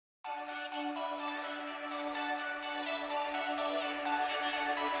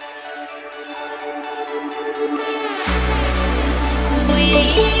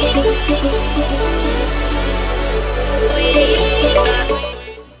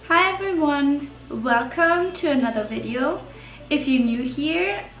Hi everyone, welcome to another video. If you're new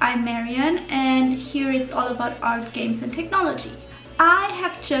here, I'm Marion and here it's all about art, games and technology. I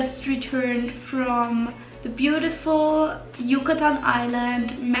have just returned from the beautiful Yucatan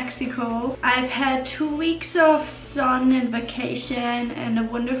Island, Mexico. I've had 2 weeks of sun and vacation and a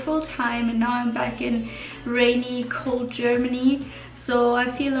wonderful time, and now I'm back in rainy, cold Germany. So I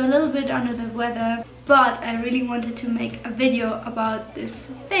feel a little bit under the weather, but I really wanted to make a video about this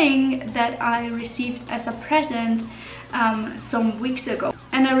thing that I received as a present some weeks ago.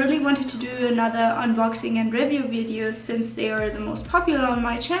 And I really wanted to do another unboxing and review videos since they are the most popular on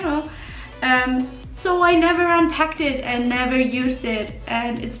my channel. So I never unpacked it and never used it,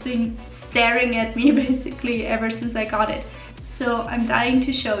 and it's been staring at me basically ever since I got it. So I'm dying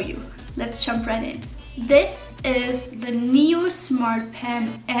to show you. Let's jump right in. This is the Neo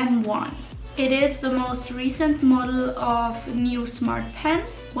Smartpen M1. It is the most recent model of Neo Smartpens.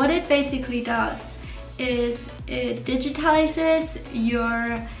 What it basically does is it digitizes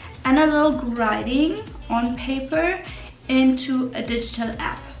your analog writing on paper into a digital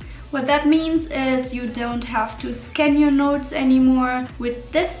app. What that means is you don't have to scan your notes anymore.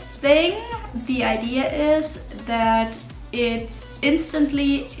 With this thing, the idea is that it's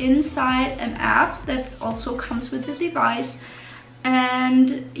instantly inside an app that also comes with the device.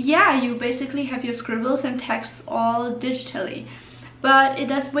 And yeah, you basically have your scribbles and texts all digitally. But it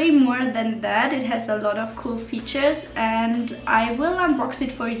does way more than that. It has a lot of cool features and I will unbox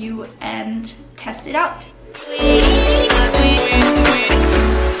it for you and test it out.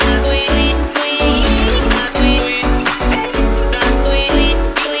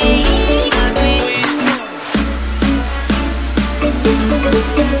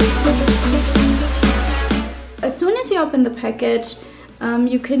 As soon as you open the package,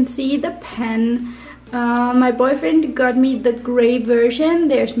 you can see the pen. My boyfriend got me the gray version.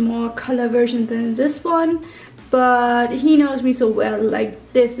 There's more color version than this one, but he knows me so well, like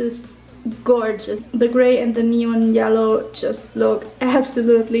this is gorgeous. The gray and the neon yellow just look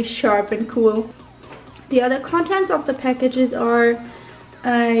absolutely sharp and cool. The other contents of the packages are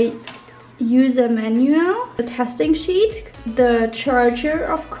a user manual, a testing sheet, the charger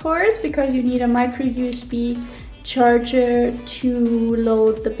of course, because you need a micro USB charger to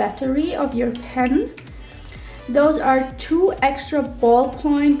load the battery of your pen. Those are 2 extra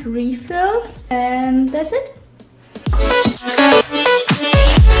ballpoint refills, and that's it.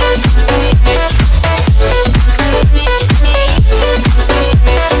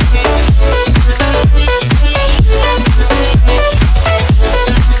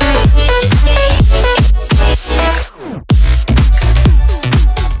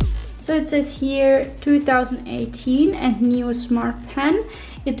 So it says here 2018 and Neo Smartpen.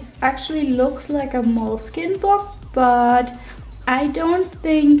 It actually looks like a moleskin book, but I don't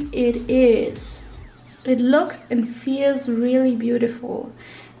think it is. It looks and feels really beautiful.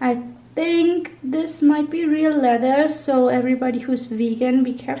 I think this might be real leather, so everybody who's vegan,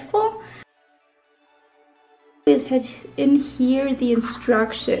 be careful. It has in here the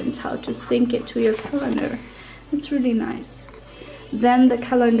instructions how to sync it to your calendar. It's really nice. Then the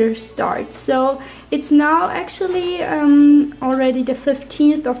calendar starts. So it's now actually already the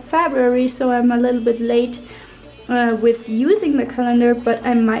 15th of February, so I'm a little bit late with using the calendar, but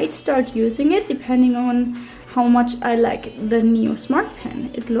I might start using it depending on how much I like the Neo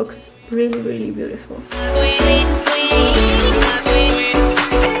Smartpen. It looks really, really beautiful.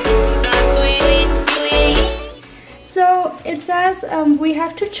 So it says we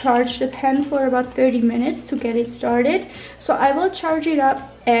have to charge the pen for about 30 minutes to get it started. So I will charge it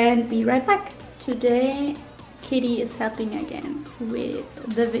up and be right back. Today Kitty is helping again with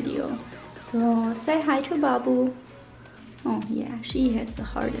the video. So say hi to Babu. Oh yeah, she has the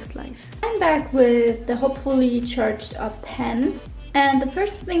hardest life. I'm back with the hopefully charged up pen. And the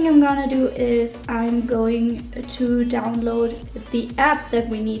first thing I'm gonna do is I'm going to download the app that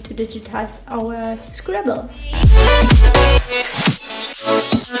we need to digitize our scribbles.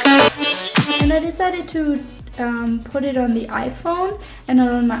 And I decided to put it on the iPhone and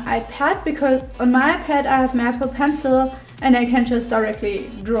not on my iPad, because on my iPad I have my Apple Pencil and I can just directly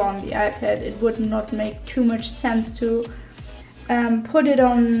draw on the iPad. It would not make too much sense to put it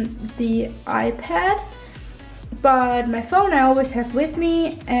on the iPad. But my phone I always have with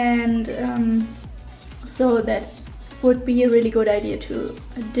me, and so that would be a really good idea to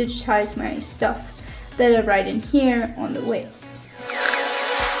digitize my stuff that I write in here on the way.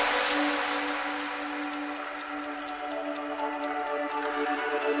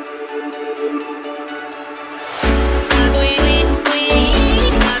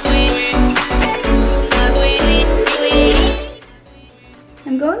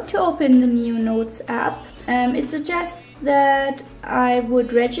 I'm going to open the Neo Notes app. It suggests that I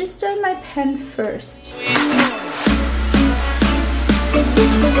would register my pen first.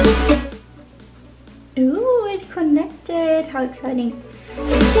 Ooh, it connected! How exciting!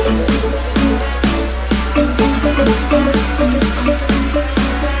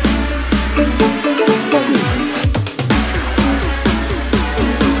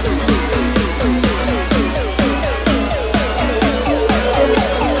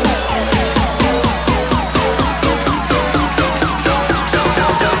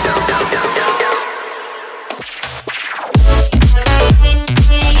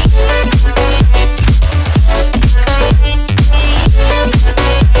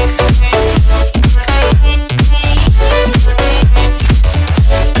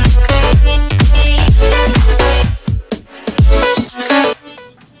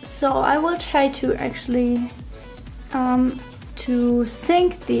 So I will try to actually to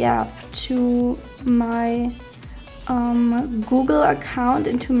sync the app to my Google account,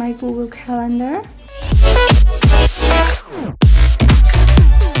 into my Google Calendar.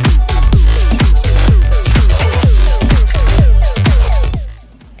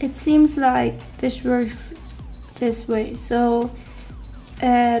 It seems like this works this way. So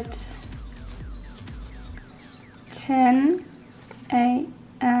at 10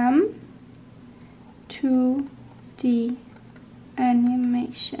 a.m. to the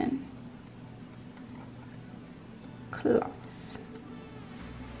animation class,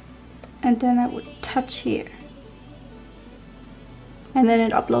 and then I would touch here, and then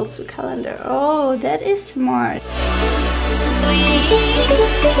it uploads to calendar. Oh, that is smart.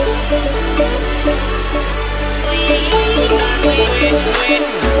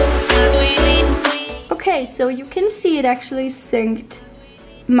 Okay, so you can see it actually synced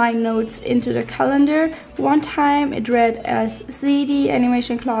my notes into the calendar. One time it read as 3D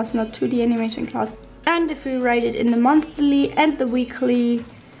animation class, not 2D animation class. And if we write it in the monthly and the weekly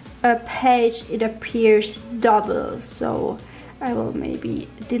page, it appears double. So I will maybe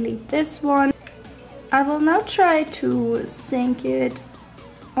delete this one. I will now try to sync it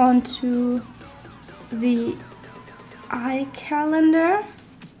onto the iCalendar.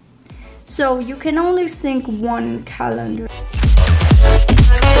 So you can only sync one calendar.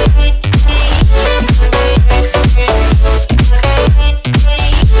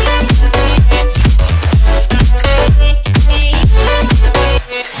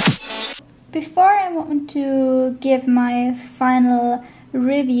 Before I want to give my final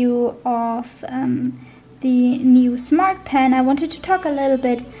review of the Neo Smartpen, I wanted to talk a little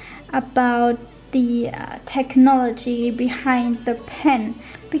bit about the technology behind the pen,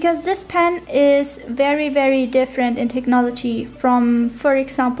 because this pen is very different in technology from, for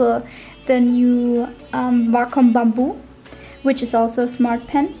example, the new Wacom Bamboo, which is also a smart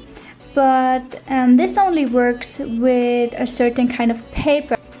pen. But this only works with a certain kind of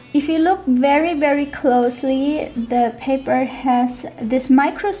paper. If you look very closely, the paper has this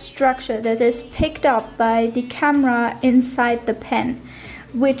microstructure that is picked up by the camera inside the pen,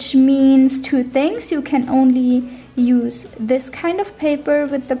 which means two things. You can only use this kind of paper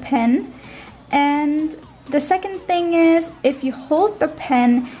with the pen, and the second thing is, if you hold the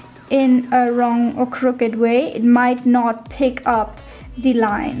pen in a wrong or crooked way, it might not pick up the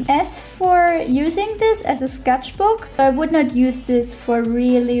lines. As for using this as a sketchbook, I would not use this for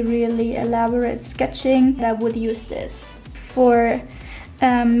really elaborate sketching. I would use this for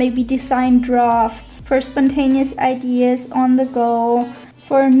maybe design drafts, for spontaneous ideas on the go,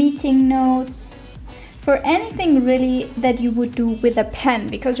 for meeting notes, for anything really that you would do with a pen.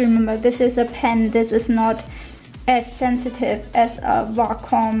 Because remember, this is a pen, this is not as sensitive as a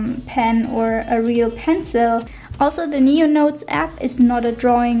Wacom pen or a real pencil. Also, the Neo Notes app is not a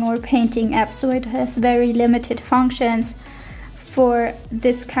drawing or painting app, so it has very limited functions for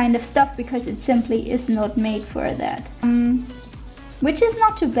this kind of stuff, because it simply is not made for that. Which is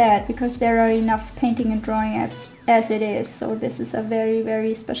not too bad, because there are enough painting and drawing apps as it is, so this is a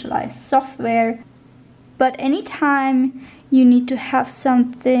very specialized software. But anytime you need to have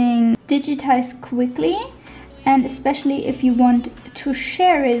something digitized quickly, and especially if you want to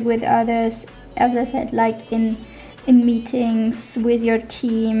share it with others, as I said, like in meetings with your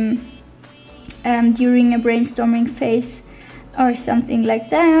team, during a brainstorming phase or something like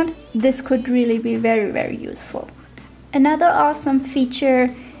that, this could really be very useful. Another awesome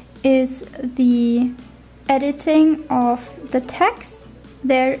feature is the editing of the text.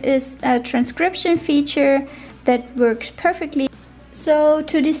 There is a transcription feature that works perfectly. So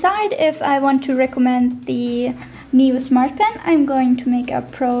to decide if I want to recommend the Neo Smartpen, I'm going to make a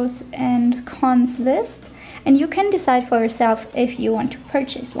pros and cons list. and you can decide for yourself if you want to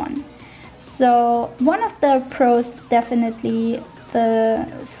purchase one. So one of the pros is definitely the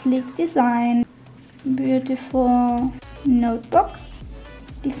sleek design, beautiful notebook,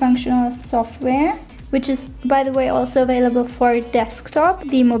 the functional software, which is by the way also available for desktop,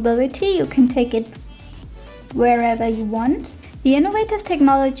 the mobility, you can take it wherever you want, the innovative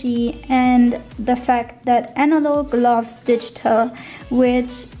technology, and the fact that analog loves digital,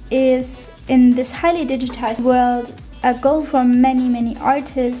 which is in this highly digitized world a goal for many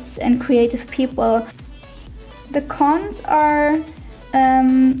artists and creative people. The cons are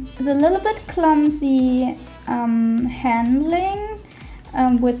the little bit clumsy handling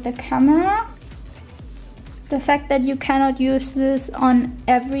with the camera, the fact that you cannot use this on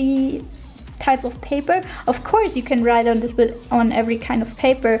every type of paper. Of course you can write on this on every kind of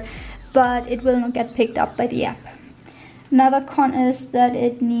paper, but it will not get picked up by the app. Another con is that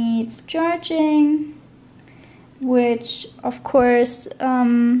it needs charging, which of course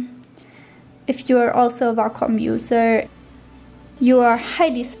if you are also a Wacom user, you are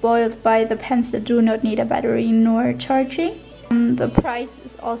highly spoiled by the pens that do not need a battery nor charging. The price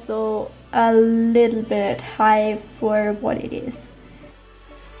is also a little bit high for what it is.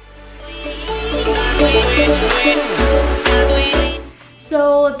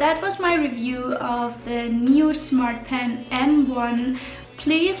 So that was my review of the Neo Smartpen M1.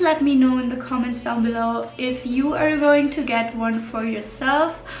 Please let me know in the comments down below if you are going to get one for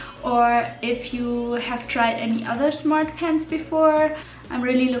yourself, or if you have tried any other smart pens before. I'm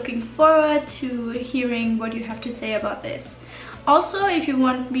really looking forward to hearing what you have to say about this. Also, if you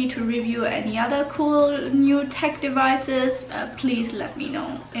want me to review any other cool new tech devices, please let me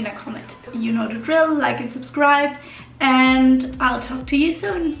know in a comment. You know the drill, like and subscribe, and I'll talk to you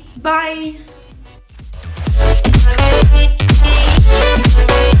soon. Bye!